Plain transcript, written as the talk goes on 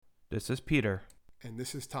This is Peter, And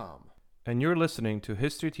this is Tom. and you're listening to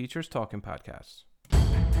History Teachers Talking Podcasts.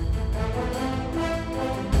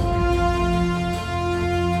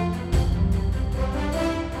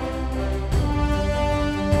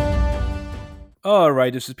 All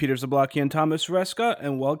right, this is Peter Zablocki and Thomas Reska,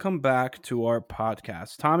 and welcome back to our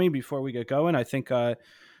podcast. Tommy, before we get going, I think we're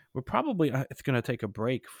probably it's going to take a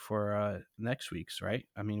break for next week's, right?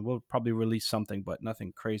 I mean, we'll probably release something, but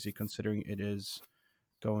nothing crazy considering it is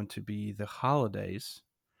going to be the holidays.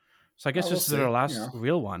 So I guess We'll this is see, our last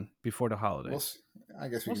real one before the holidays. I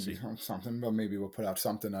guess we We'll can see. do something, but maybe we'll put out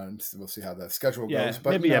something and we'll see how the schedule Yeah, goes.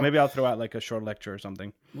 But maybe I'll throw out like a short lecture or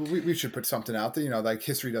something. we should put something out there. Like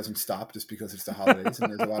history doesn't stop just because it's the holidays,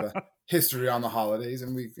 and there's a lot of history on the holidays,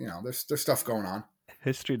 and there's stuff going on.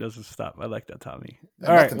 History doesn't stop. I like that, Tommy. And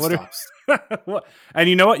All right, nothing stops. what? And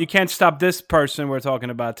you know what? You can't stop this person we're talking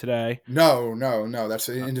about today. No. That's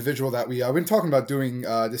an individual that we've been talking about doing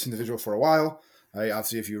this individual for a while.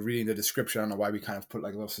 Obviously, if you're reading the description, I don't know why we kind of put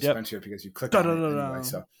like a little suspense here because you clicked on it anyway.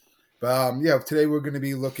 So, but today we're going to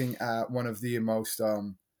be looking at one of the most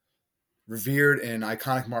revered and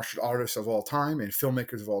iconic martial artists of all time and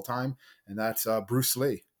filmmakers of all time, and that's Bruce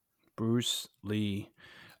Lee. Bruce Lee.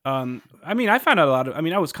 I found out a lot of.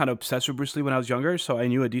 I was kind of obsessed with Bruce Lee when I was younger, so I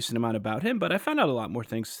knew a decent amount about him. But I found out a lot more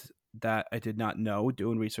things that I did not know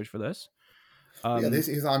doing research for this.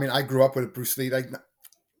 I grew up with Bruce Lee, like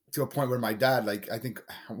to a point where my dad, like, I think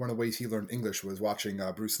one of the ways he learned English was watching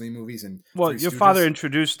Bruce Lee movies. And your father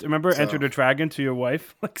introduced, remember, Enter the Dragon to your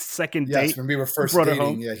wife, like second date. Yes, when we were first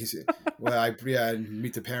dating. Yeah, I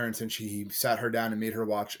meet the parents, and he sat her down and made her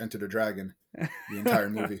watch Enter the Dragon, the entire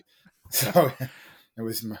movie. So I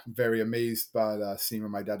was very amazed by the scene where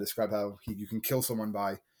my dad described how you can kill someone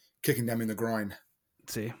by kicking them in the groin.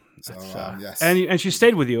 See, so yes, and she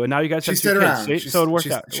stayed with you, and now you guys have two kids. See? So it worked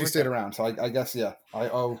out. She stayed around. So I guess I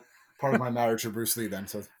owe part of my marriage to Bruce Lee then.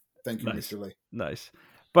 So thank you, nice. Mr. Lee. Nice.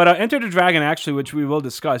 But Enter the Dragon, actually, which we will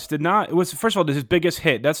discuss, it was, first of all, his biggest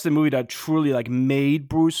hit. That's the movie that truly like made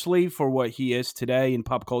Bruce Lee for what he is today in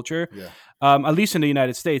pop culture, at least in the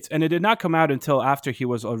United States. And it did not come out until after he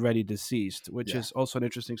was already deceased, which is also an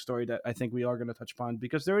interesting story that I think we are going to touch upon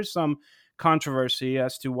because there is some controversy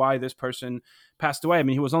as to why this person passed away. I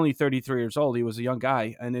mean, he was only 33 years old. He was a young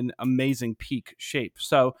guy and in amazing peak shape.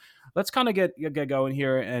 So let's kind of get going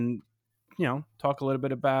here and, talk a little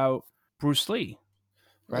bit about Bruce Lee.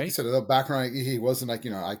 Right. Like you said, the background, he wasn't like,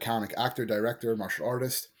 iconic actor, director, martial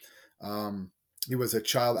artist. He was a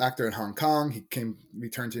child actor in Hong Kong. He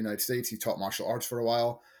returned to the United States. He taught martial arts for a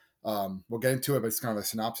while. We'll get into it, but it's kind of a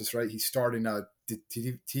synopsis, right? He starred in the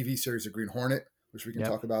TV series The Green Hornet, which we can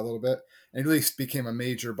talk about a little bit. And he really became a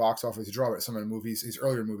major box office draw at some of the movies, his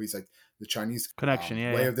earlier movies, like the Chinese Connection,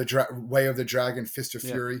 Way of the Dragon, Fist of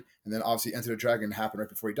Fury, and then obviously Enter the Dragon happened right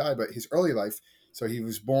before he died. But his early life, so he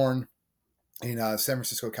was born in San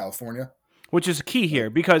Francisco, California. Which is key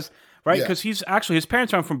here because his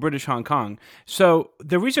parents are from British Hong Kong. So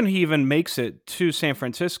the reason he even makes it to San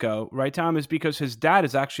Francisco, right, Tom, is because his dad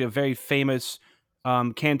is actually a very famous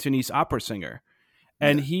Cantonese opera singer.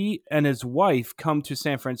 And he and his wife come to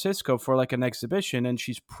San Francisco for like an exhibition, and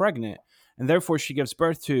she's pregnant. And therefore, she gives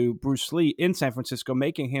birth to Bruce Lee in San Francisco,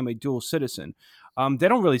 making him a dual citizen. They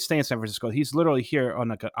don't really stay in San Francisco. He's literally here on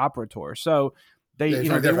like an opera tour. So they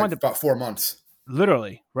wanted about 4 months.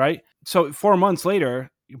 Literally, right? So 4 months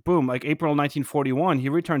later, boom, like April 1941, he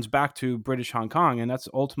returns back to British Hong Kong, and that's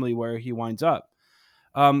ultimately where he winds up.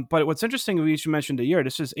 But what's interesting, we should mention the year.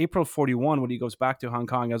 This is April 41 when he goes back to Hong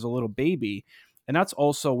Kong as a little baby. And that's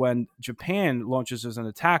also when Japan launches as an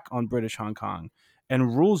attack on British Hong Kong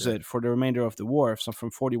and rules it for the remainder of the war, so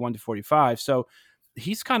from 41 to 45. So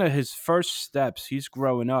he's kind of his first steps. He's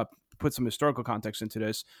growing up. Put some historical context into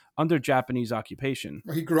this under Japanese occupation.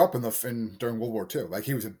 Well, he grew up during World War II. Like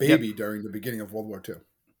he was a baby during the beginning of World War II.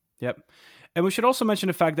 Yep. And we should also mention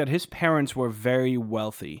the fact that his parents were very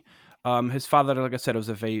wealthy. His father, like I said, was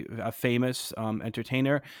a famous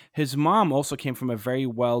entertainer. His mom also came from a very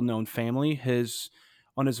well-known family.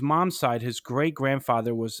 On his mom's side, his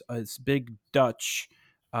great-grandfather was a big Dutch,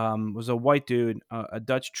 was a white dude, a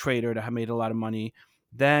Dutch trader that had made a lot of money.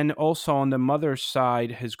 Then also on the mother's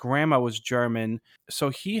side, his grandma was German.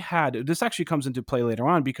 So this actually comes into play later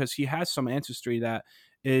on because he has some ancestry that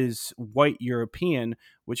is white European,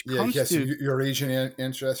 which comes to Eurasian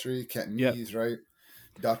ancestry, Cantonese, right?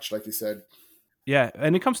 Dutch, like you said. Yeah,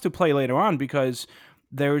 and it comes to play later on because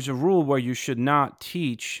there is a rule where you should not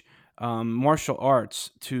teach martial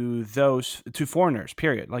arts to foreigners.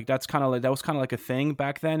 Period. Like that was kind of like a thing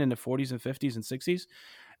back then in the 40s and 50s and 60s.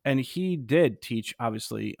 And he did teach,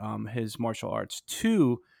 obviously, his martial arts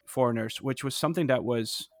to foreigners, which was something that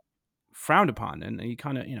was frowned upon, and he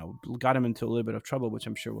kind of got him into a little bit of trouble, which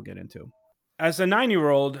I'm sure we'll get into. As a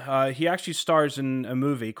 9-year-old, he actually stars in a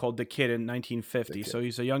movie called The Kid in 1950. So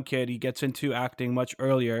he's a young kid. He gets into acting much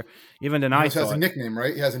earlier, even than I thought. He has a nickname,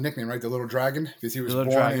 right? He has a nickname, right? The Little Dragon, because he was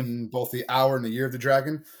born in both the hour and the year of the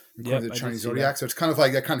dragon, according to the Chinese zodiac. So it's kind of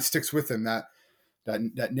like that kind of sticks with him, that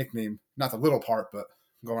nickname. Not the little part, but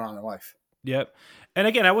going on in life. Yep. And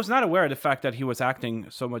again, I was not aware of the fact that he was acting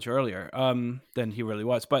so much earlier than he really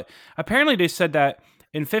was. But apparently they said that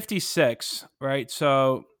in 56, right?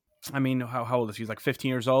 So... I mean, how old is he? He's like 15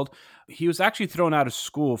 years old. He was actually thrown out of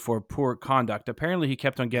school for poor conduct. Apparently, he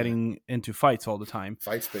kept on getting into fights all the time.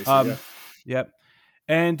 Fights, basically, Yep.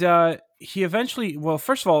 And he eventually, well,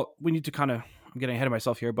 first of all, we need to I'm getting ahead of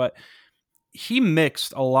myself here, but he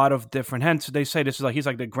mixed a lot of different, hence they say this is he's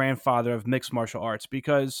like the grandfather of mixed martial arts,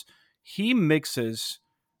 because he mixes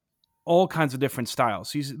all kinds of different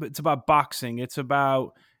styles. It's about boxing. It's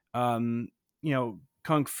about, kung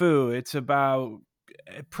fu. It's about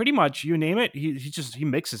pretty much you name it. He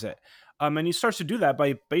mixes it, and he starts to do that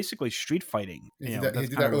by basically street fighting. He did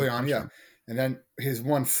that early on, yeah. And then his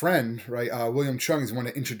one friend, right, William Chung, is the one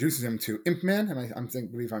that introduces him to Ip Man, and I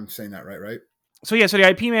believe I'm saying that right? So so the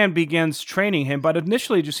IP Man begins training him, but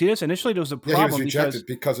initially, just see this. Initially, there was a problem. He was rejected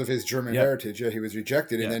because of his German heritage. Yeah, he was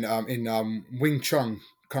rejected, and then in Wing Chun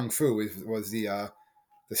Kung Fu was the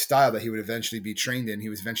style that he would eventually be trained in. He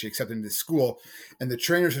was eventually accepted into school, and the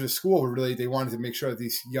trainers of the school were they wanted to make sure that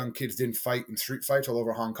these young kids didn't fight in street fights all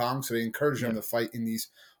over Hong Kong, so they encouraged them to fight in these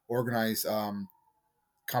organized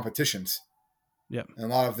competitions. Yeah, and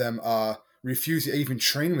a lot of them refused to even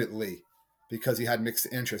train with Lee because he had mixed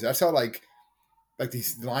interests. That's how like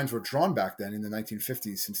these lines were drawn back then in the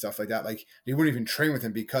 1950s and stuff like that. Like they wouldn't even train with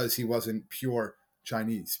him because he wasn't pure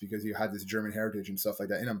Chinese, because he had this German heritage and stuff like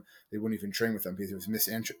that in him. They wouldn't even train with him because it was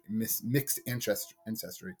mixed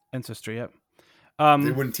ancestry. Yep.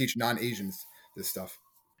 They wouldn't teach non-Asians this stuff.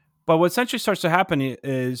 But what essentially starts to happen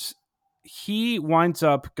is he winds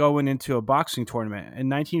up going into a boxing tournament in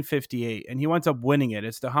 1958, and he winds up winning it.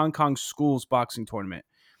 It's the Hong Kong Schools boxing tournament,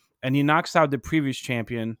 and he knocks out the previous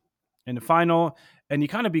champion in the final. And he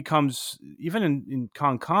kind of becomes, even in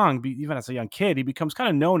Hong Kong, even as a young kid, he becomes kind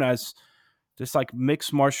of known as this like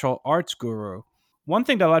mixed martial arts guru. One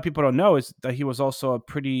thing that a lot of people don't know is that he was also a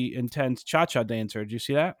pretty intense cha-cha dancer. Did you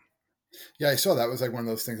see that? Yeah, I saw that. It was like one of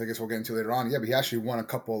those things I guess we'll get into later on. Yeah, but he actually won a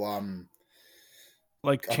couple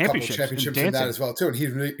championships in that as well too. And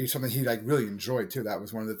he's something he like really enjoyed too. That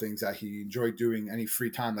was one of the things that he enjoyed doing any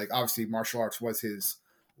free time. Like obviously martial arts was his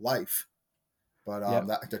life. But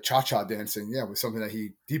the cha-cha dancing, was something that he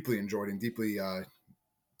deeply enjoyed and deeply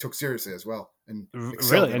took seriously as well. And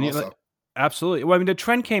really, and absolutely. Well, I mean, the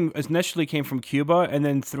trend initially came from Cuba, and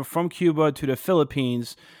then from Cuba to the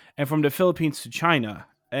Philippines, and from the Philippines to China.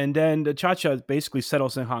 And then the cha-cha basically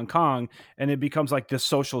settles in Hong Kong, and it becomes like the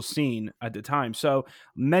social scene at the time. So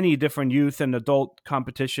many different youth and adult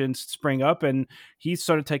competitions spring up, and he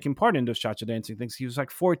started taking part in those cha-cha dancing things. He was like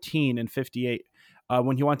 14 in 58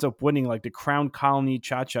 when he winds up winning like the Crown Colony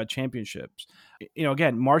Cha-Cha Championships.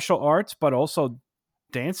 Again, martial arts, but also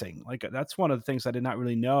dancing. Like that's one of the things I did not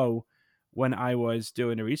really know when I was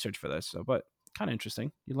doing the research for this. So, but kind of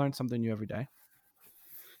interesting. You learn something new every day.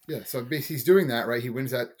 Yeah, so basically he's doing that, right? He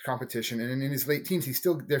wins that competition, and in his late teens,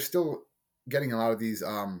 they're still getting a lot of these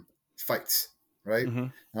fights, right? Mm-hmm.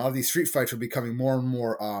 A lot of these street fights are becoming more and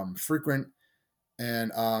more frequent,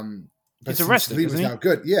 and but he's arrested. Lee was now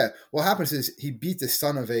good. Yeah, what happens is he beat the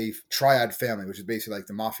son of a triad family, which is basically like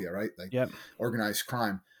the mafia, right? Like organized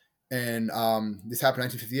crime, and this happened in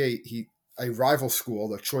 1958. A rival school,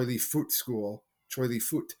 the Choi Li Fut School,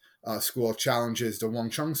 school challenges the Wong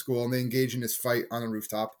Chung School, and they engage in this fight on a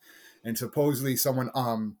rooftop. And supposedly someone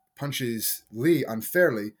punches Lee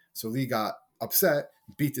unfairly, so Lee got upset,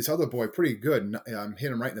 beat this other boy pretty good,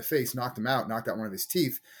 hit him right in the face, knocked out one of his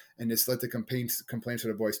teeth, and this led to complaints of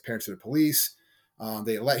the boy's parents to the police.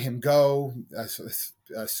 They let him go,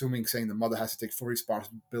 saying the mother has to take full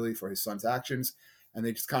responsibility for his son's actions. And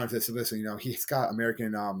they just kind of said, listen, he's got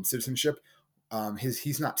American citizenship.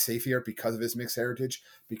 He's not safe here because of his mixed heritage,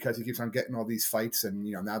 because he keeps on getting all these fights, and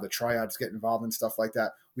now the triads get involved and stuff like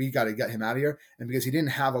that. We got to get him out of here. And because he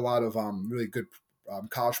didn't have a lot of really good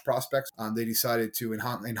college prospects, they decided to in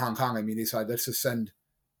Hong Kong. They decided let's just send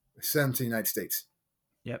him to the United States.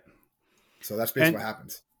 Yep. So that's basically what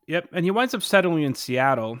happens. Yep. And he winds up settling in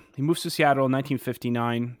Seattle. He moves to Seattle in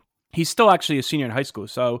 1959. He's still actually a senior in high school,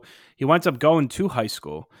 so he winds up going to high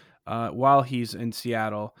school while he's in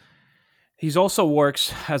Seattle. He also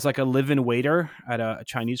works as like a live-in waiter at a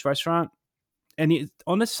Chinese restaurant. And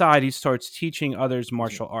on the side, he starts teaching others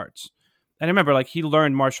martial arts. And I remember, like, he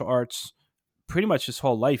learned martial arts pretty much his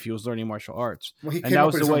whole life. He was learning martial arts. Well, he And came that up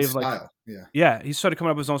was with the his own way of, like, style. Yeah. yeah, he started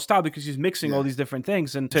coming up with his own style because he's mixing all these different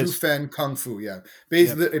things. And Jufen Kung Fu, yeah.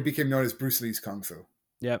 Basically, it became known as Bruce Lee's Kung Fu.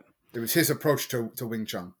 Yep. It was his approach to Wing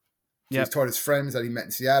Chun. So Yep. he's taught his friends that he met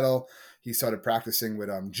in Seattle. He started practicing with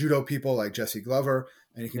judo people like Jesse Glover,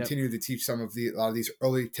 and he continued to teach a lot of these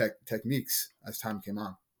early techniques as time came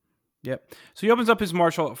on. Yep. So he opens up his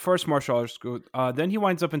first martial arts school. Then he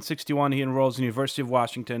winds up in 1961. He enrolls in the University of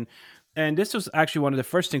Washington. And this was actually one of the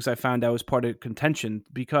first things I found that was part of contention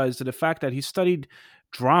because of the fact that he studied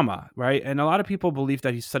drama, right? And a lot of people believe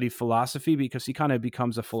that he studied philosophy because he kind of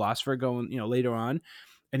becomes a philosopher going, later on.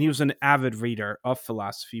 And he was an avid reader of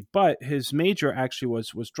philosophy, but his major actually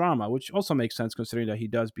was drama, which also makes sense considering that he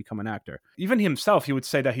does become an actor. Even himself, he would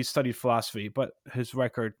say that he studied philosophy, but his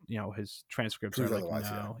record, his transcripts are like,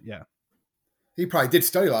 no, yeah. He probably did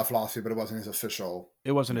study a lot of philosophy, but it wasn't his official.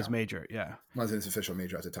 It wasn't his major, yeah. It wasn't his official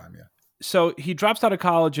major at the time, yeah. So he drops out of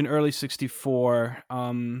college in early 1964,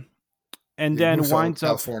 and then winds up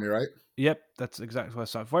California, right? Yep, that's exactly what I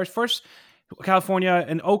saw. First, California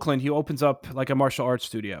and Oakland, he opens up like a martial arts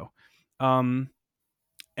studio, and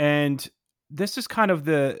this is kind of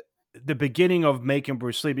the beginning of making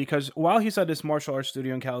Bruce Lee, because while he's at this martial arts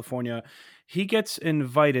studio in California, he gets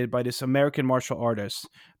invited by this American martial artist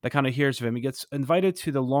that kind of hears of him. He gets invited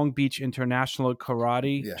to the Long Beach International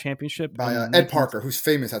Karate Championship by Ed Parker, who's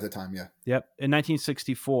famous at the time. Yeah. Yep, in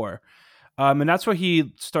 1964. And that's where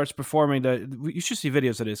he starts performing you should see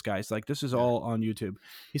videos of this, guys. Like, this is all on YouTube.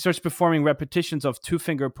 He starts performing repetitions of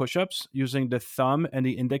 2-finger push-ups using the thumb and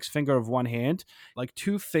the index finger of one hand, like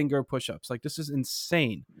 2-finger push-ups. Like, this is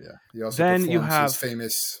insane. Yeah. He also performs his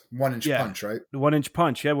famous 1-inch punch, right? The 1-inch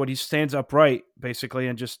punch. Yeah. When he stands upright basically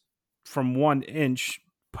and just from 1 inch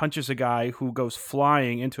punches a guy who goes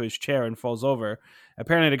flying into his chair and falls over.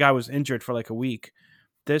 Apparently the guy was injured for like a week.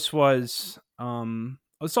 This was,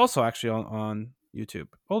 it's also actually on YouTube.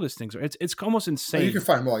 All these things it's almost insane. You can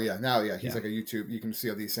find more, Now, he's like a YouTube. You can see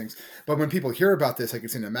all these things. But when people hear about this, like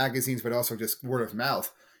it's in the magazines, but also just word of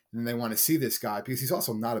mouth, and they want to see this guy because he's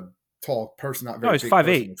also not a tall person. Not very. No, he's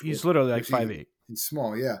 5'8". He's literally like 5'8". He's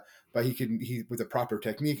small, yeah. But he with the proper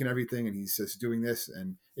technique and everything, and he's just doing this,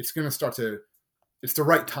 and it's going to start to. It's the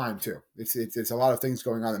right time too. It's a lot of things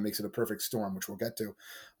going on that makes it a perfect storm, which we'll get to.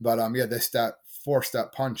 But that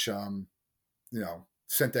 4-step punch,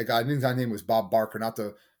 sent that guy. His name was Bob Barker, not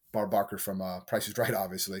the Bob Barker from Price is Right,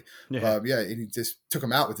 obviously. Yeah. He just took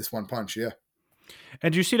him out with this one punch. Yeah.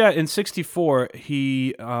 And you see that in 1964,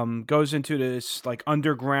 he goes into this like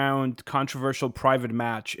underground controversial private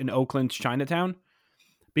match in Oakland's Chinatown.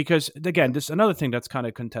 Because again, this is another thing that's kind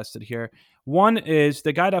of contested here. One is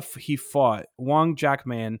the guy that he fought, Wong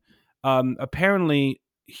Jackman. Apparently,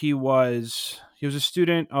 he was a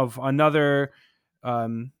student of another,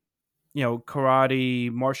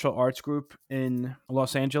 karate martial arts group in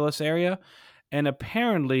Los Angeles area, and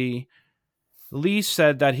apparently, Lee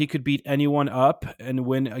said that he could beat anyone up and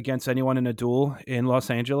win against anyone in a duel in Los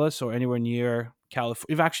Angeles or anywhere near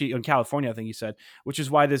California. Actually, in California, I think he said, which is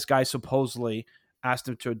why this guy supposedly asked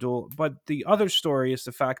him to a duel. But the other story is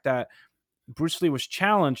the fact that Bruce Lee was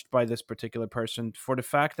challenged by this particular person for the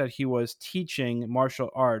fact that he was teaching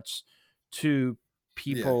martial arts to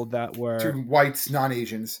people that were to whites,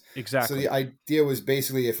 non-Asians. Exactly. So the idea was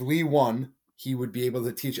basically if Lee won, he would be able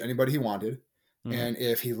to teach anybody he wanted. Mm-hmm. And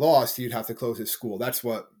if he lost, he'd have to close his school. That's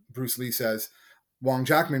what Bruce Lee says. Wong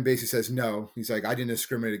Jackman basically says no. He's like, I didn't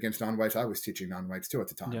discriminate against non-whites. I was teaching non-whites too at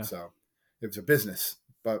the time. Yeah. So it was a business.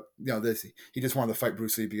 But he just wanted to fight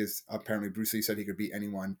Bruce Lee because apparently Bruce Lee said he could beat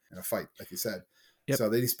anyone in a fight, like you said. Yep. So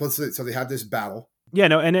they had this battle. Yeah,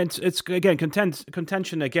 no, and it's again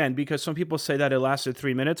contention again because some people say that it lasted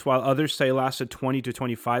 3 minutes, while others say it lasted 20 to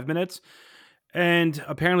 25 minutes. And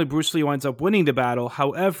apparently Bruce Lee winds up winning the battle.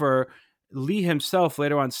 However, Lee himself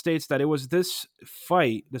later on states that it was this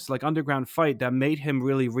fight, this like underground fight, that made him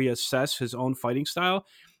really reassess his own fighting style.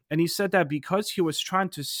 And he said that because he was trying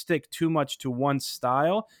to stick too much to one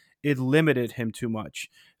style, it limited him too much.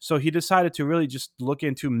 So he decided to really just look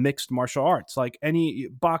into mixed martial arts, like any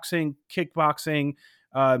boxing, kickboxing,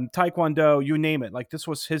 taekwondo, you name it. Like this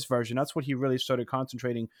was his version. That's what he really started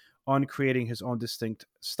concentrating on, creating his own distinct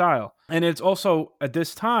style. And it's also at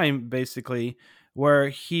this time, basically, where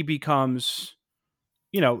he becomes,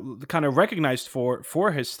 kind of recognized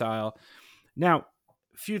for his style. Now,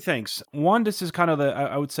 few things. One, this is kind of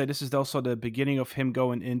I would say this is also the beginning of him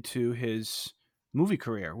going into his movie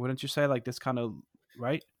career. Wouldn't you say? Like this kind of,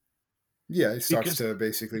 right? Yeah, it starts to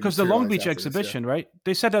basically... Because the Long Beach exhibition, right?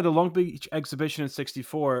 They said that the Long Beach exhibition in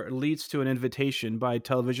 1964 leads to an invitation by a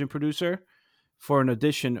television producer for an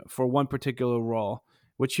audition for one particular role,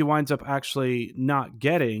 which he winds up actually not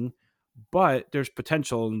getting, but there's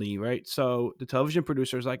potential in Lee, right? So the television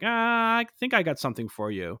producer is like, I think I got something for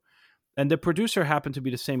you. And the producer happened to be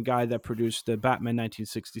the same guy that produced the Batman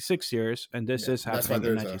 1966 series, and this is happening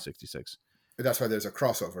in 1966. That's why there's a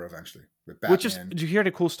crossover eventually with Batman. Which is, did you hear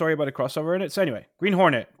the cool story about a crossover in it? So anyway, Green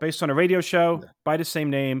Hornet, based on a radio show by the same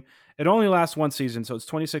name. It only lasts one season, so it's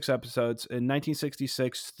 26 episodes in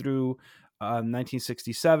 1966 through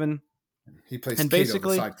 1967. He plays Kato,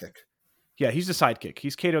 basically the sidekick. Yeah, he's the sidekick.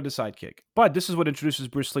 He's Kato, the sidekick. But this is what introduces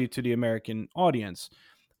Bruce Lee to the American audience.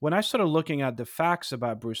 When I started looking at the facts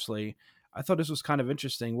about Bruce Lee, I thought this was kind of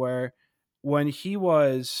interesting, where when he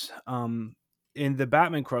was in the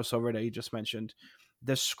Batman crossover that you just mentioned,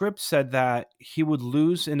 the script said that he would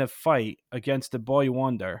lose in a fight against the Boy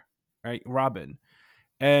Wonder, right, Robin.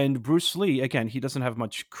 And Bruce Lee, again, he doesn't have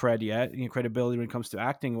much credibility when it comes to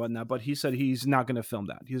acting and whatnot, but he said he's not going to film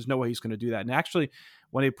that. There's no way he's going to do that. And actually,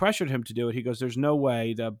 when they pressured him to do it, he goes, there's no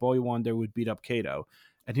way that Boy Wonder would beat up Kato.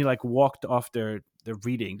 And he walked off the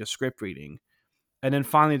script reading. And then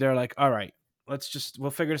finally they're like, all right,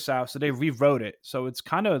 we'll figure this out. So they rewrote it. So it's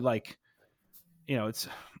kind of like, it's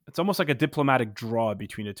almost like a diplomatic draw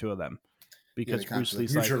between the two of them. Because Bruce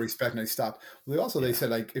Lee's mutual respect, and they stopped. Well, they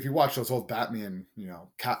said, if you watch those old Batman,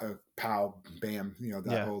 Pow, Bam,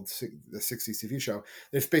 that old the 60s TV show,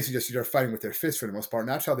 it's basically just they're fighting with their fists for the most part. And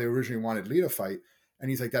that's how they originally wanted Lee to fight. And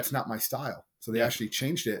he's like, that's not my style. So they actually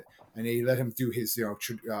changed it, and they let him do his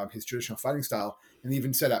his traditional fighting style. And they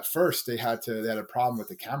even said at first they had a problem with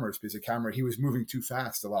the cameras because he was moving too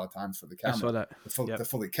fast a lot of times for the camera. I saw that. To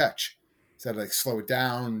fully catch. So they had to slow it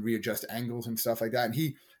down, readjust angles and stuff like that.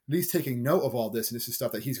 And Lee's taking note of all this, and this is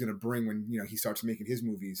stuff that he's going to bring when he starts making his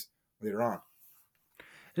movies later on.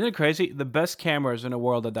 Isn't it crazy? The best cameras in the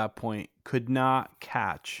world at that point could not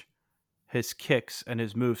catch his kicks and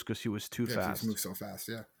his moves because he was too fast. He moves so fast,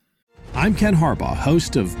 yeah. I'm Ken Harbaugh,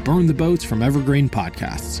 host of Burn the Boats from Evergreen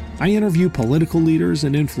Podcasts. I interview political leaders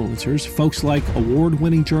and influencers, folks like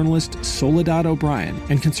award-winning journalist Soledad O'Brien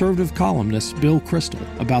and conservative columnist Bill Kristol,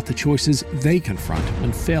 about the choices they confront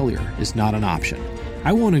when failure is not an option.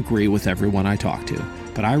 I won't agree with everyone I talk to,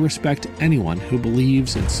 but I respect anyone who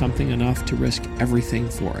believes in something enough to risk everything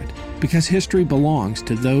for it. Because history belongs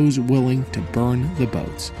to those willing to burn the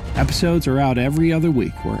boats. Episodes are out every other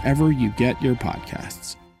week wherever you get your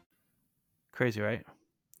podcasts. Crazy, right?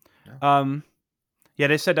 Yeah.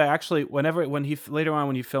 They said that actually when he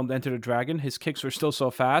filmed Enter the Dragon, his kicks were still so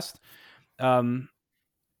fast.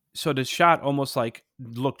 So the shot almost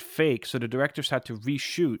looked fake. So the directors had to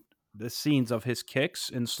reshoot the scenes of his kicks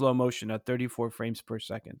in slow motion at 34 frames per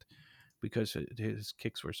second because his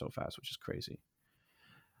kicks were so fast, which is crazy.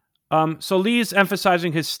 So Lee's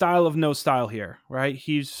emphasizing his style of no style here, right?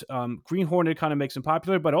 He's Green Hornet kind of makes him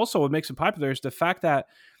popular, but also what makes him popular is the fact that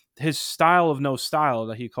his style of no style,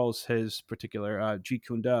 that he calls his particular Jeet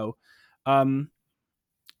Kune Do,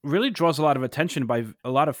 really draws a lot of attention by a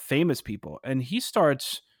lot of famous people. And he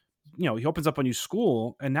starts, he opens up a new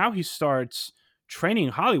school, and now he starts training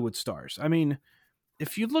Hollywood stars. I mean,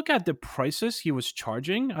 if you look at the prices he was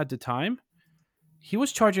charging at the time, he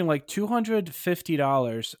was charging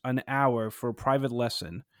 $250 an hour for a private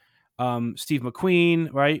lesson. Steve McQueen,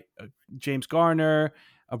 right? James Garner,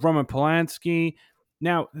 Roman Polanski.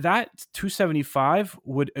 Now that $275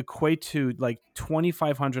 would equate to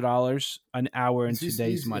 $2,500 an hour in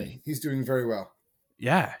today's money. He's doing very well.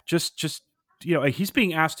 Yeah, just he's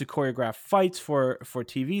being asked to choreograph fights for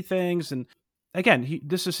TV things, and again,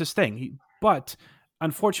 this is his thing. But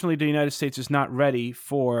unfortunately, the United States is not ready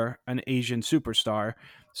for an Asian superstar,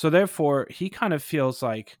 so therefore he kind of feels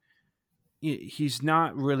like he's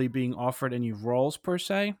not really being offered any roles per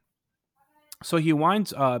se. So he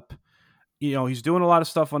winds up, he's doing a lot of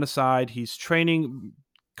stuff on the side. He's training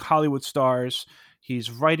Hollywood stars. He's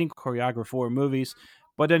writing choreography for movies.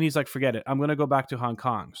 But then he's like, forget it. I'm going to go back to Hong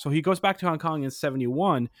Kong. So he goes back to Hong Kong in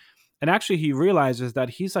 1971. And actually he realizes that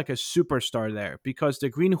he's like a superstar there because the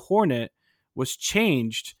Green Hornet was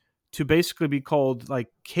changed to basically be called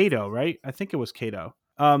Kato, right? I think it was Kato.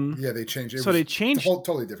 Yeah, they changed it. They changed.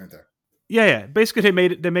 Totally different there. Yeah. Basically they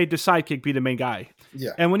made the sidekick be the main guy.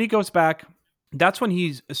 Yeah. And when he goes back, that's when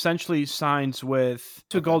he essentially signs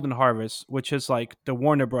to Golden Harvest, which is the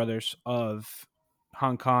Warner Brothers of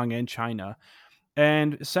Hong Kong and China,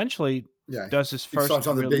 and essentially does his first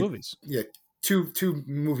real movies. Yeah, two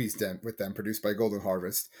movies with them produced by Golden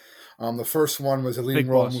Harvest. The first one was a leading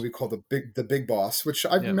role movie called The Big Boss, which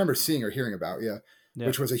I remember seeing or hearing about. Yeah,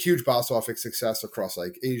 which was a huge box office success across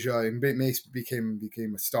Asia, and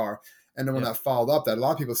became a star. And the one that followed up, that a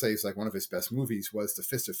lot of people say is one of his best movies, was The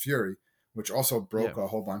Fist of Fury, which also broke a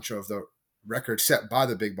whole bunch of the records set by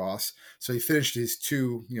the Big Boss. So he finished his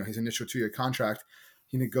initial 2-year contract.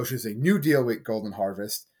 He negotiates a new deal with Golden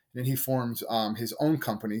Harvest. Then he forms his own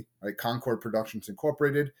company, right, Concord Productions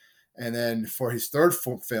Incorporated. And then for his third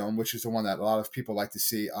film, which is the one that a lot of people like to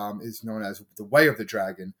see, is known as The Way of the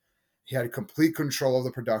Dragon. He had complete control of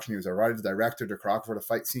the production. He was a writer, the director, the choreographer for the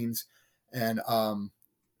fight scenes. And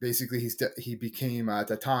basically he became, at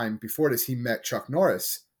the time, before this, he met Chuck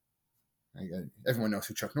Norris. Everyone knows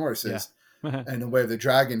who Chuck Norris is. Yeah. And The Way of the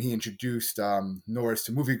Dragon, he introduced Norris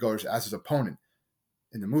to moviegoers as his opponent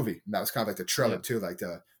in the movie. And that was kind of like the trailer too, like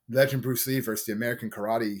the legend Bruce Lee versus the American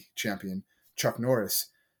karate champion Chuck Norris.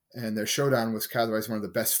 And their showdown was categorized one of the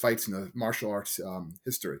best fights in the martial arts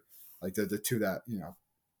history. Like the two that,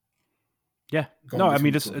 Yeah. No, I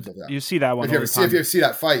mean, you see that one. If you ever see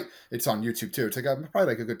that fight, it's on YouTube too. It's like probably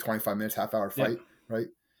like a good 25 minutes, half-hour fight, right?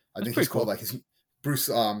 I think he's called like his Bruce,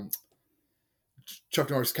 Chuck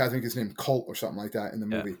Norris, I think his name Colt or something like that in the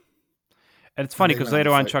movie. And it's funny because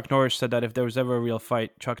later on, Chuck Norris said that if there was ever a real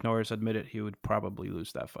fight, Chuck Norris admitted he would probably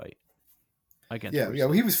lose that fight.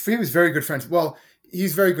 Well, he was very good friends. Well,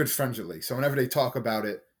 he's very good friends with Lee. So whenever they talk about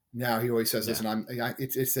it now, he always says, "Listen,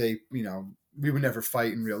 it's a we would never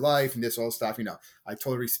fight in real life and this all stuff. I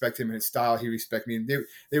totally respect him and his style. He respect me. And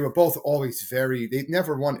they were both always they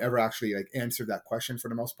never one ever actually like answered that question for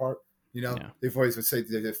the most part. They've always would say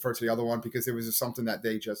they defer to the other one because it was just something that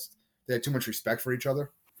they had too much respect for each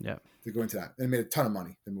other. Yeah, to go into that. And it made a ton of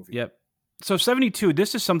money. The movie. Yep. So 72.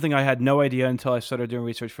 This is something I had no idea until I started doing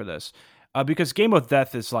research for this. Because Game of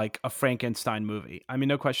Death is like a Frankenstein movie. I mean,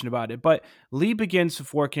 no question about it. But Lee begins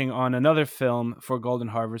working on another film for Golden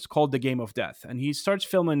Harvest called The Game of Death. And he starts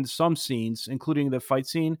filming some scenes, including the fight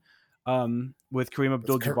scene with Kareem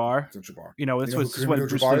Abdul-Jabbar. This was when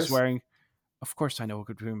Bruce Lee's wearing... Of course I know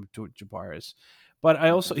who Kareem Abdul-Jabbar is. But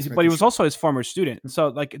he was also his former student. So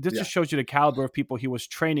like this just shows you the caliber of people he was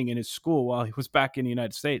training in his school while he was back in the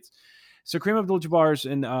United States. So Kareem Abdul-Jabbar's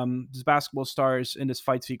in this basketball stars in this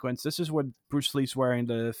fight sequence. This is when Bruce Lee's wearing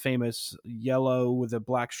the famous yellow with a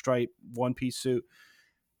black stripe one-piece suit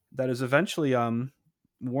that is eventually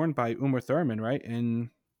worn by Uma Thurman, right?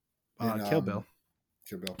 In Kill Bill.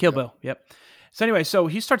 Kill Bill, yep. So anyway, so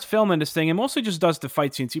he starts filming this thing and mostly just does the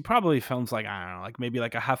fight scenes. He probably films like, I don't know, like maybe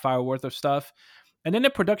like a half hour worth of stuff. And then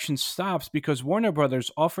the production stops because Warner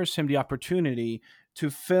Brothers offers him the opportunity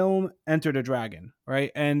to film Enter the Dragon,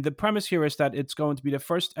 right? And the premise here is that it's going to be the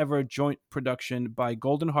first ever joint production by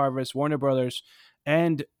Golden Harvest, Warner Brothers,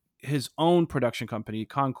 and his own production company,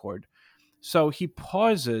 Concord. So he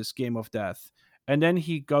pauses Game of Death, and then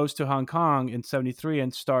he goes to Hong Kong in 73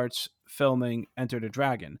 and starts filming Enter the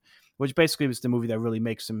Dragon, which basically was the movie that really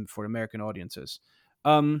makes him for American audiences.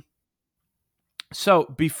 So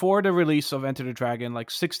before the release of Enter the Dragon,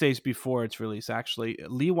 like 6 days before its release, actually,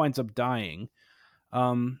 Lee winds up dying.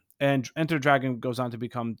 And Enter the Dragon goes on to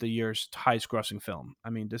become the year's highest grossing film. I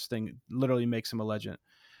mean, this thing literally makes him a legend.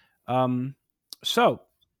 So,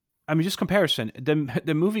 I mean, just comparison,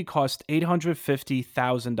 the movie cost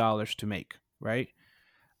 $850,000 to make, right?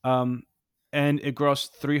 And it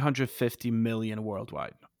grossed $350 million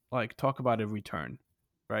worldwide. Like, talk about a return,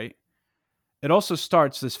 right? It also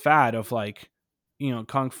starts this fad of like,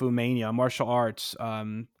 Kung Fu Mania, martial arts,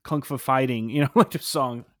 Kung Fu fighting, like the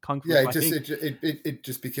song Kung Fu fighting. It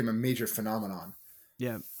just became a major phenomenon.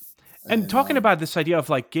 Yeah. And talking about this idea of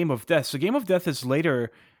like Game of Death. So Game of Death is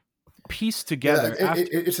later pieced together. Yeah,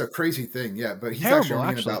 it's a crazy thing. Yeah. But he's actually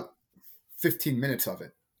in about 15 minutes of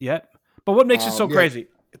it. Yeah. But what makes it so crazy?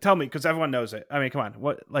 Tell me, because everyone knows it. I mean, come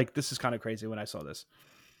on. This is kind of crazy when I saw this.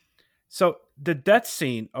 So the death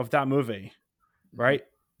scene of that movie, right?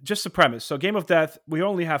 Just the premise. So Game of Death, we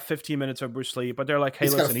only have 15 minutes of Bruce Lee, but they're like, hey,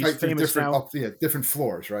 listen, he's famous now. Different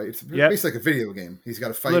floors, right? It's basically like a video game. He's got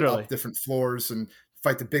to fight up different floors and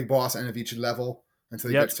fight the big boss end of each level until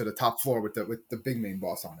he gets to the top floor with the big main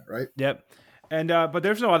boss on it, right? Yep. And but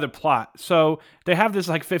there's no other plot. So they have this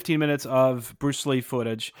like 15 minutes of Bruce Lee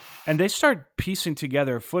footage, and they start piecing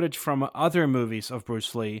together footage from other movies of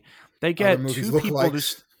Bruce Lee. They get two people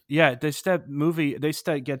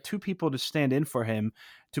they get two people to stand in for him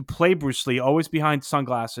to play Bruce Lee, always behind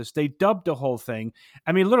sunglasses. They dubbed the whole thing.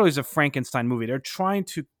 I mean, literally, it's a Frankenstein movie. They're trying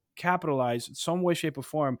to capitalize in some way, shape, or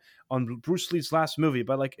form on Bruce Lee's last movie,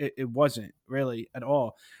 but like it wasn't really at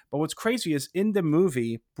all. But what's crazy is in the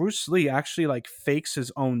movie, Bruce Lee actually like fakes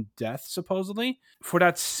his own death, supposedly. For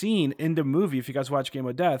that scene in the movie, if you guys watch Game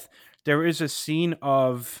of Death, there is a scene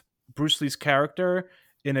of Bruce Lee's character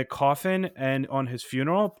in a coffin and on his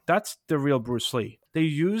funeral. That's the real Bruce Lee. They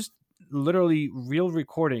used literally real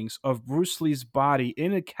recordings of Bruce Lee's body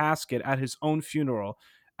in a casket at his own funeral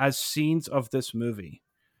as scenes of this movie,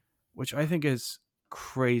 which I think is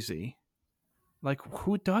crazy. Like,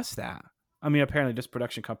 who does that? I mean, apparently this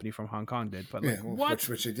production company from Hong Kong did, but like, what?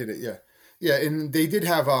 Which they did it, yeah. Yeah, and they did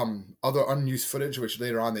have other unused footage, which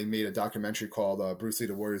later on they made a documentary called Bruce Lee: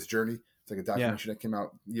 The Warrior's Journey. It's like a documentary that came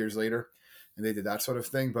out years later, and they did that sort of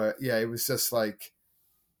thing. But yeah, it was just like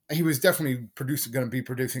he was definitely going to be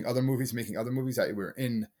producing other movies, making other movies that were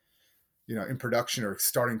in production or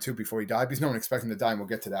starting to before he died. Because no one expected him to die, and we'll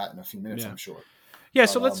get to that in a few minutes, I'm sure. Yeah,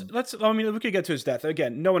 so let's. I mean, we could get to his death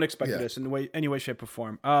again. No one expected this in any way, shape, or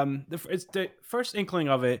form. It's the first inkling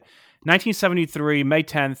of it. 1973, May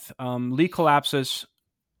 10th. Lee collapses.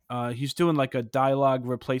 He's doing like a dialogue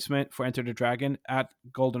replacement for Enter the Dragon at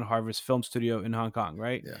Golden Harvest Film Studio in Hong Kong.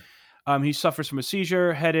 Right. Yeah. He suffers from a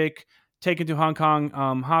seizure, headache. Taken to Hong Kong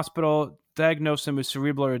hospital. Diagnosed him with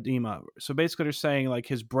cerebral edema. So basically, they're saying like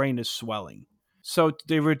his brain is swelling. So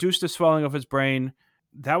they reduced the swelling of his brain.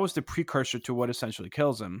 That was the precursor to what essentially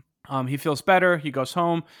kills him. He feels better. He goes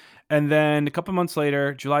home. And then a couple months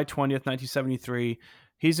later, July 20th, 1973,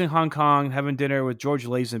 he's in Hong Kong having dinner with George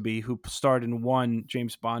Lazenby, who starred in one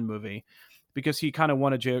James Bond movie, because he kind of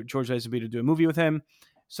wanted George Lazenby to do a movie with him.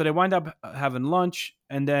 So they wind up having lunch.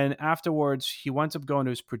 And then afterwards, he winds up going to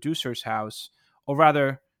his producer's house, or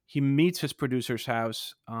rather, he meets his producer's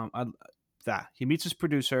house. He meets his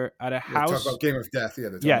producer at a house. Talk about Game of Death. Yeah,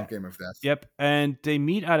 about Game of Death. Yep. And they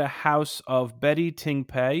meet at a house of Betty Ting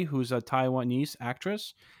Pei, who's a Taiwanese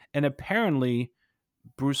actress. And apparently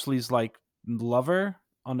Bruce Lee's like lover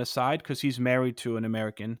on the side, because he's married to an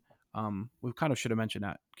American. We kind of should have mentioned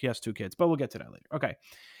that. He has 2 kids, but we'll get to that later. Okay.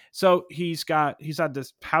 So he's at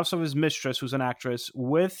this house of his mistress, who's an actress,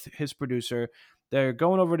 with his producer. They're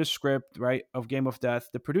going over the script, right, of Game of Death.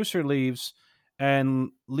 The producer leaves. And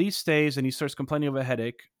Lee stays, and he starts complaining of a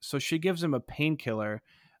headache. So she gives him a painkiller,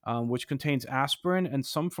 which contains aspirin and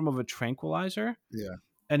some form of a tranquilizer. Yeah.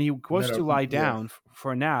 And he goes to lie down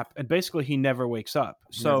for a nap, and basically he never wakes up.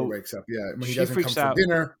 Never wakes up. Yeah. When he doesn't come for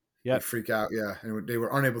dinner, they freak out. Yeah. And they were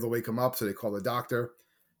unable to wake him up, so they call the doctor.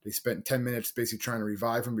 They spent 10 minutes basically trying to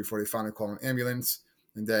revive him before they finally call an ambulance.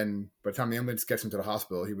 And then by the time the ambulance gets him to the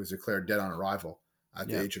hospital, he was declared dead on arrival at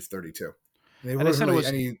the age of 32. And there wasn't really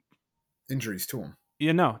any injuries to him.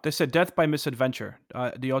 They said death by misadventure.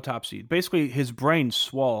 The autopsy, basically, his brain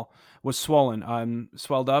was swollen,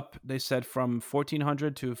 swelled up. They said from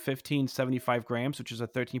 1,400 to 1,575 grams, which is a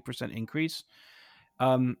 13% increase.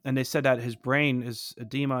 And they said that his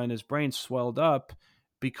edema in his brain swelled up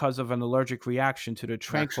because of an allergic reaction to the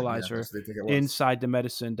tranquilizer inside the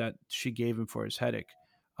medicine that she gave him for his headache.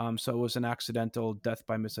 So it was an accidental death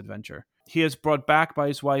by misadventure. He is brought back by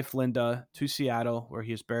his wife, Linda, to Seattle, where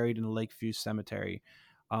he is buried in the Lakeview Cemetery.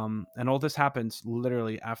 And all this happens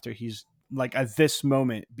literally after he's, like, at this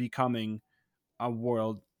moment, becoming a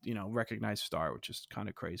world, recognized star, which is kind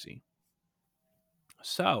of crazy.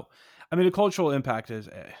 So, I mean, the cultural impact is,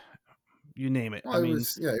 you name it. Well, it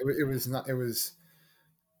was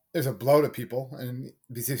a blow to people. And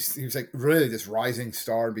he was like really this rising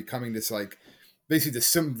star and becoming this, like, basically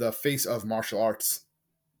the face of martial arts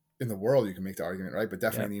in the world. You can make the argument, right? But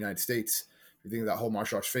definitely in the United States, if you think of that whole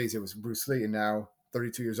martial arts phase, it was Bruce Lee, and now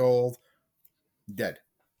 32 years old, dead.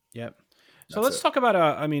 Yep. So let's talk about,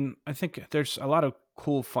 I think there's a lot of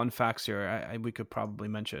cool fun facts here we could probably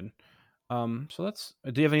mention. Do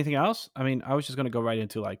you have anything else? I mean, I was just going to go right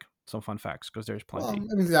into like some fun facts because there's plenty. And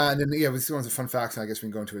then we see one of the fun facts, and I guess we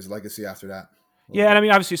can go into his legacy after that. Yeah, and I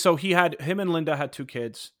mean, obviously, so him and Linda had 2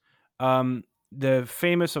 kids. The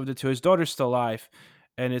famous of the 2, his daughter's still alive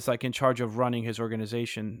and is like in charge of running his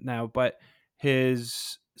organization now. But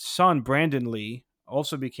his son, Brandon Lee,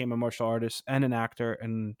 also became a martial artist and an actor,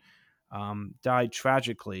 and died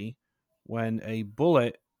tragically when a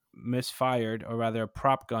bullet misfired, or rather a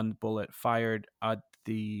prop gun bullet fired at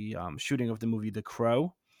the shooting of the movie The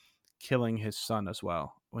Crow, killing his son as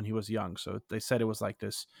well when he was young. So they said it was like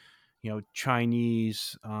this,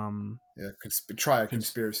 Chinese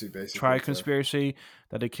conspiracy, basically. Conspiracy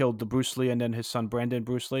that they killed the Bruce Lee and then his son Brandon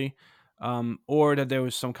Bruce Lee, or that there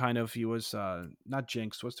was some kind of, he was not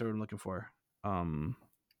jinxed. What's the word I'm looking for?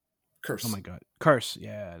 Curse. Oh my god, curse.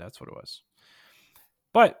 Yeah, that's what it was.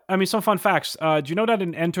 But I mean, some fun facts. Do you know that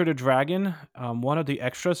in Enter the Dragon, one of the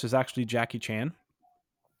extras is actually Jackie Chan?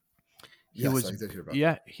 I did hear about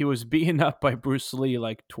that. He was beaten up by Bruce Lee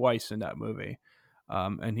like twice in that movie.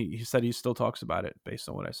 And he said he still talks about it based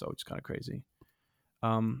on what I saw, which is kind of crazy.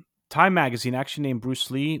 Time magazine actually named Bruce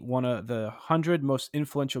Lee one of the 100 most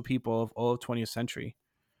influential people of all of 20th century.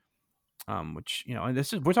 Which,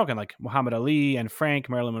 and we're talking like Muhammad Ali, Anne Frank,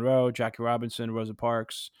 Marilyn Monroe, Jackie Robinson, Rosa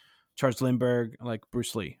Parks, Charles Lindbergh, like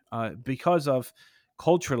Bruce Lee, because of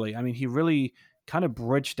culturally, I mean, he really kind of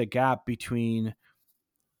bridged the gap between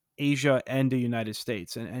Asia and the United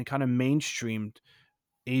States, and kind of mainstreamed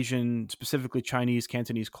Asian, specifically Chinese,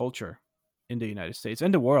 Cantonese culture in the United States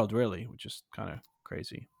and the world, really, which is kind of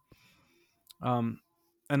crazy. And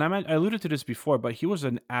I alluded to this before, but he was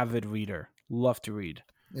an avid reader, loved to read.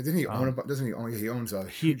 Yeah, didn't he own? Doesn't he own? He owns a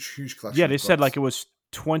huge collection. Yeah, they said like it was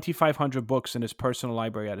 2,500 books in his personal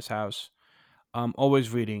library at his house. Always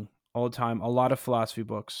reading all the time, a lot of philosophy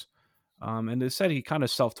books. And they said he kind of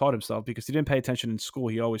self-taught himself because he didn't pay attention in school.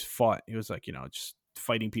 He always fought. He was like, just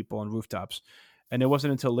fighting people on rooftops. And it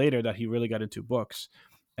wasn't until later that he really got into books.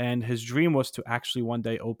 And his dream was to actually one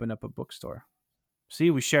day open up a bookstore. See,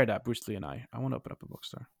 we share that, Bruce Lee and I. I want to open up a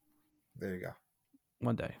bookstore. There you go.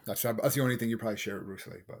 One day. That's the only thing you probably share with Bruce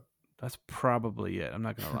Lee, but that's probably it. I'm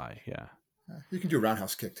not going to lie. Yeah. You can do a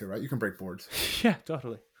roundhouse kick too, right? You can break boards. Yeah,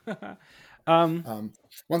 totally. One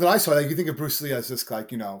that I saw, you think of Bruce Lee as this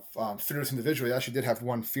fearless individual. He actually did have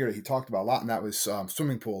one fear that he talked about a lot, and that was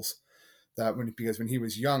swimming pools. Because when he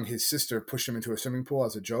was young, his sister pushed him into a swimming pool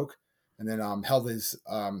as a joke, and then held his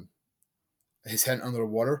head under the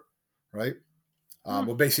water, right?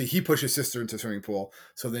 Well, basically, he pushed his sister into a swimming pool,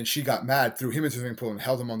 so then she got mad, threw him into the swimming pool, and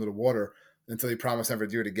held him under the water until he promised never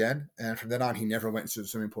to do it again. And from then on, he never went into the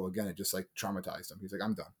swimming pool again. It just traumatized him. He's like,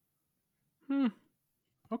 I'm done.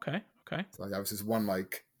 Okay. So that was his one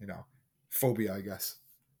phobia, I guess.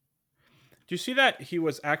 Do you see that he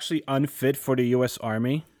was actually unfit for the U.S.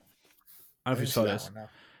 Army? I don't know if you saw this.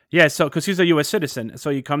 Yeah, so because he's a U.S. citizen. So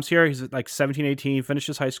he comes here, he's like 17, 18,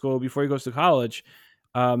 finishes high school. Before he goes to college,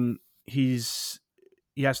 he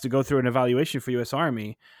has to go through an evaluation for U.S.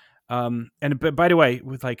 Army. But by the way,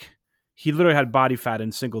 he literally had body fat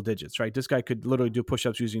in single digits, right? This guy could literally do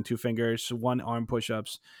push-ups using 2 fingers, 1 arm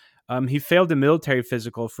push-ups. He failed the military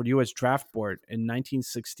physical for the U.S. Draft Board in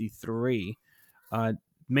 1963,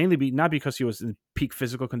 mainly not because he was in peak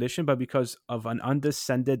physical condition, but because of an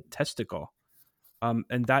undescended testicle.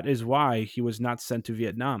 And that is why he was not sent to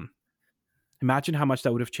Vietnam. Imagine how much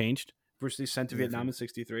that would have changed. Bruce Lee sent to Vietnam in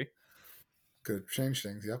 63. Could change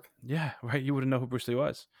things, yep. Yeah, right. You wouldn't know who Bruce Lee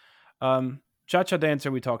was. Cha-Cha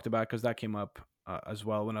Dancer we talked about because that came up as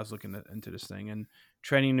well when I was looking into this thing, and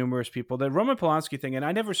training numerous people. The Roman Polanski thing, and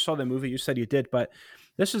I never saw the movie. You said you did, but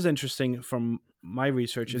this is interesting from my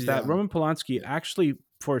research, is that Roman Polanski actually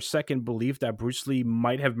for a second believed that Bruce Lee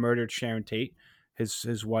might have murdered Sharon Tate,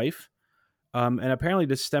 his wife. And apparently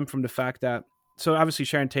this stemmed from the fact that, so obviously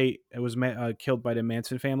Sharon Tate was killed by the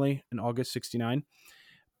Manson family in August 1969,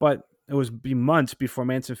 but it was months before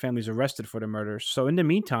Manson family was arrested for the murders. So in the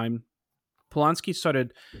meantime,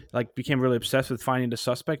 Polanski became really obsessed with finding the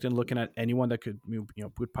suspect and looking at anyone that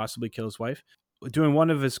would possibly kill his wife. During one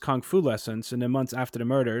of his kung fu lessons in the months after the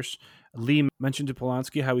murders, Lee mentioned to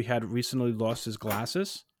Polanski how he had recently lost his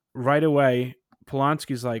glasses. Right away,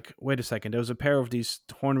 Polanski's like, wait a second, there was a pair of these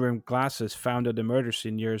horn-rimmed glasses found at the murder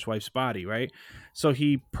scene near his wife's body, right? So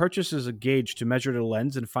he purchases a gauge to measure the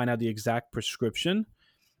lens and find out the exact prescription.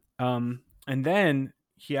 And then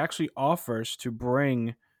he actually offers to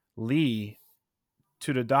bring Lee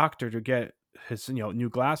to the doctor to get his new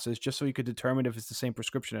glasses just so he could determine if it's the same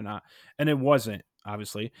prescription or not. And it wasn't,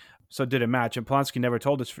 obviously. So it didn't match. And Polanski never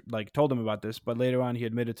told him about this, but later on he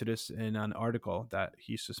admitted to this in an article that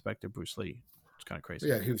he suspected Bruce Lee. It's kind of crazy.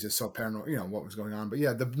 Yeah, he was just so paranoid, what was going on. But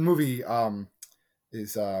yeah, the movie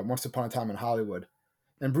is Once Upon a Time in Hollywood.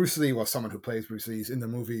 And Bruce Lee was someone who plays Bruce Lee's in the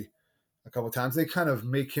movie a couple of times. They kind of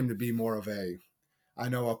make him to be more of I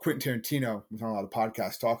know Quentin Tarantino was on a lot of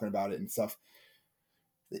podcasts talking about it and stuff.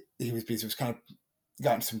 He was kind of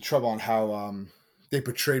got in some trouble on how they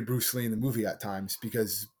portrayed Bruce Lee in the movie at times,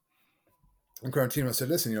 because Tarantino said,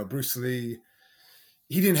 listen, Bruce Lee,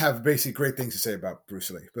 he didn't have basically great things to say about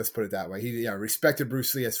Bruce Lee. Let's put it that way. He respected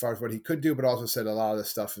Bruce Lee as far as what he could do, but also said a lot of the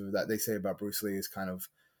stuff that they say about Bruce Lee is kind of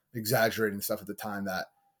exaggerating stuff at the time, that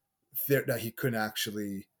he couldn't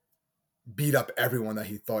actually beat up everyone that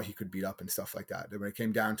he thought he could beat up and stuff like that. And when it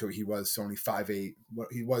came down to it, he was only 5'8".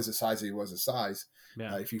 He was the size that he was the size.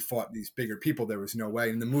 Yeah. If he fought these bigger people, there was no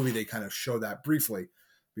way. In the movie, they kind of show that briefly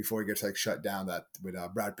before he gets shut down. That with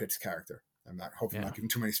Brad Pitt's character. I'm not hoping not giving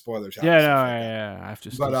too many spoilers. I have to.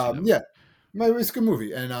 But it's a good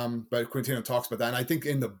movie, and but Quintino talks about that, and I think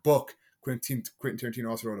in the book, Quentin Tarantino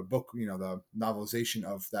also wrote a book, the novelization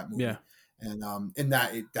of that movie. Yeah. And in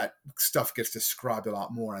that stuff gets described a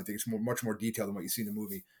lot more. And I think it's much more detailed than what you see in the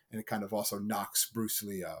movie. And it kind of also knocks Bruce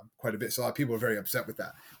Lee quite a bit. So a lot of people are very upset with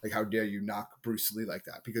that. Like, how dare you knock Bruce Lee like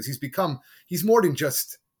that? Because he's more than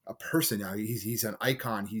just a person now. He's an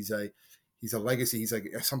icon. He's a legacy. He's like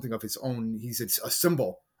something of his own. He's a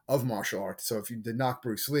symbol of martial arts. So if you did knock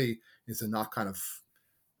Bruce Lee, it's to knock kind of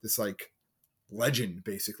this like legend,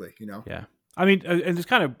 basically, you know? Yeah. I mean, and it's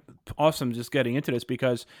kind of awesome just getting into this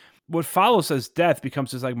because what follows his death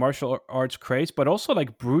becomes this like martial arts craze, but also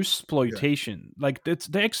like Bruce exploitation. Yeah. Like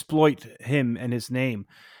they exploit him and his name.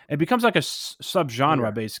 It becomes like a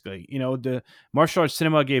subgenre, basically. You know, the martial arts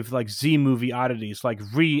cinema gave like Z movie oddities, like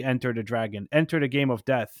Enter the Dragon, Enter the Game of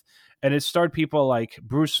Death. And it starred people like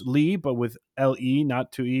Bruce Lee, but with L-E,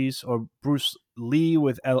 not two E's, or Bruce Lee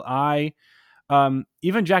with L-I.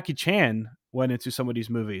 Even Jackie Chan went into some of these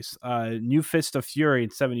movies. New Fist of Fury in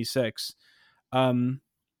 1976. I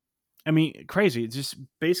mean, crazy. It's just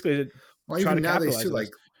basically trying to capitalize on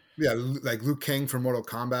like Liu Kang from Mortal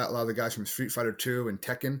Kombat. A lot of the guys from Street Fighter 2 and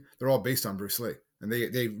Tekken, they're all based on Bruce Lee, and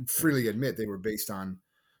they freely admit they were based on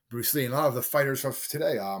Bruce Lee. And a lot of the fighters of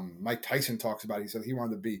today, Mike Tyson talks about it. He said he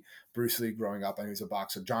wanted to be Bruce Lee growing up, and he was a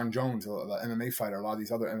boxer. John Jones, the MMA fighter, a lot of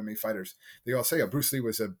these other MMA fighters, they all say Bruce Lee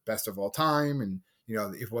was the best of all time, and you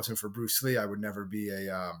know, if it wasn't for Bruce Lee, I would never be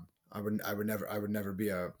a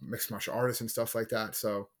mixed martial artist and stuff like that.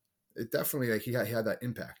 So it definitely, like, he had that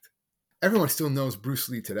impact. Everyone still knows Bruce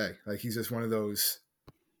Lee today. Like, he's just one of those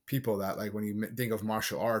people that, like, when you think of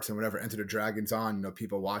martial arts and whatever Enter the Dragon's on, you know,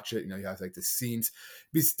 people watch it. You know, you have like the scenes.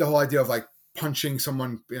 It's the whole idea of like punching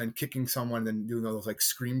someone and kicking someone and doing all those like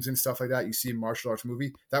screams and stuff like that. You see in martial arts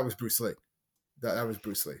movie, that was Bruce Lee. That was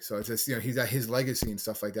Bruce Lee. So it's just, you know, his legacy and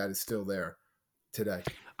stuff like that is still there today.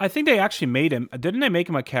 I think they actually made him. Didn't they make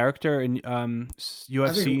him a character in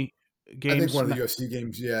UFC games? I think one of the UFC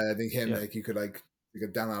games. Yeah, I think him. Yeah. Like you could like a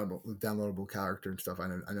downloadable character and stuff.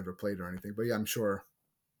 I never played or anything, but yeah, I'm sure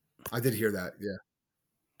I did hear that. Yeah,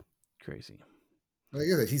 crazy. Like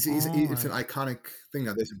I said, it's an iconic thing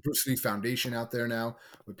now. There's a Bruce Lee Foundation out there now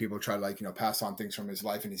where people try to, like, you know, pass on things from his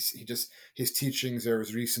life and his teachings. There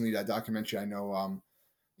was recently that documentary I know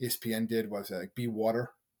ESPN did was like Be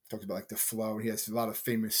Water. Talks about like the flow. He has a lot of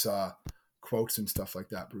famous quotes and stuff like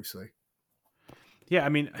that, Bruce Lee. Yeah, I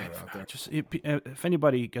mean, if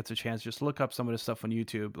anybody gets a chance, just look up some of the stuff on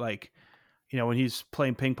YouTube, like, you know, when he's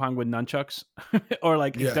playing ping pong with nunchucks, or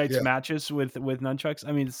like ignites matches with nunchucks.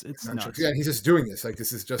 I mean, it's nunchucks. Nuts. Yeah, and he's just doing this. Like,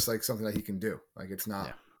 this is just like something that he can do. Like, it's not.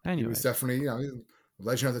 Yeah. Anyway. He was definitely, you know, a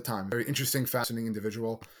legend of the time. Very interesting, fascinating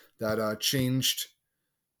individual that changed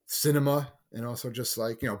cinema and also just,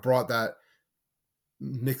 like, you know, brought that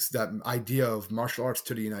idea of martial arts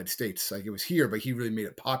to the United States. Like, it was here, but he really made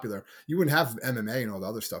it popular. You wouldn't have MMA and all the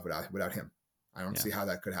other stuff without him. I don't see how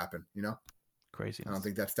that could happen, you know? Crazy. I don't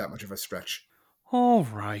think that's that much of a stretch. All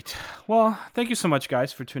right. Well, thank you so much,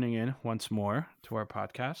 guys, for tuning in once more to our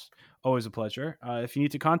podcast. Always a pleasure. If you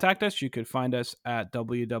need to contact us, you could find us at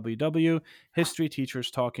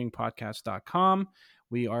www.historyteacherstalkingpodcast.com.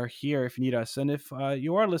 We are here if you need us. And if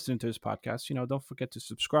you are listening to this podcast, you know, don't forget to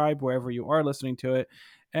subscribe wherever you are listening to it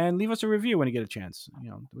and leave us a review when you get a chance. You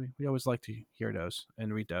know, we always like to hear those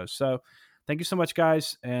and read those. So thank you so much,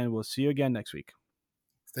 guys, and we'll see you again next week.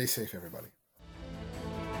 Stay safe, everybody.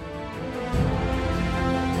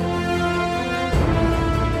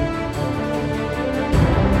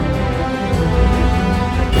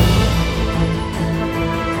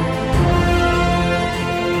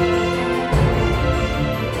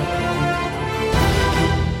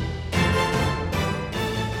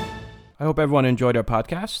 I hope everyone enjoyed our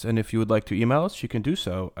podcast, and if you would like to email us, you can do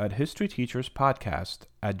so at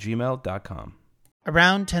historyteacherspodcast@gmail.com.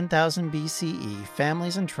 Around 10,000 BCE,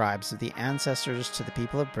 families and tribes of the ancestors to the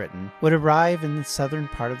people of Britain would arrive in the southern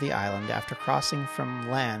part of the island after crossing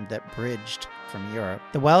from land that bridged from Europe.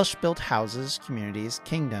 The Welsh built houses, communities,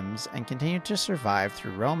 kingdoms, and continued to survive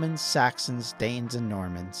through Romans, Saxons, Danes, and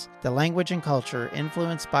Normans. The language and culture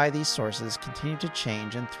influenced by these sources continued to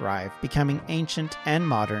change and thrive, becoming ancient and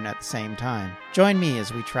modern at the same time. Join me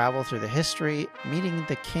as we travel through the history, meeting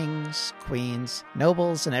the kings, queens,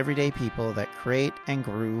 nobles, and everyday people that create and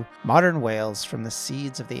grew modern Wales from the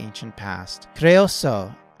seeds of the ancient past.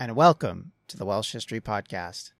 Croeso, and welcome to the Welsh History Podcast.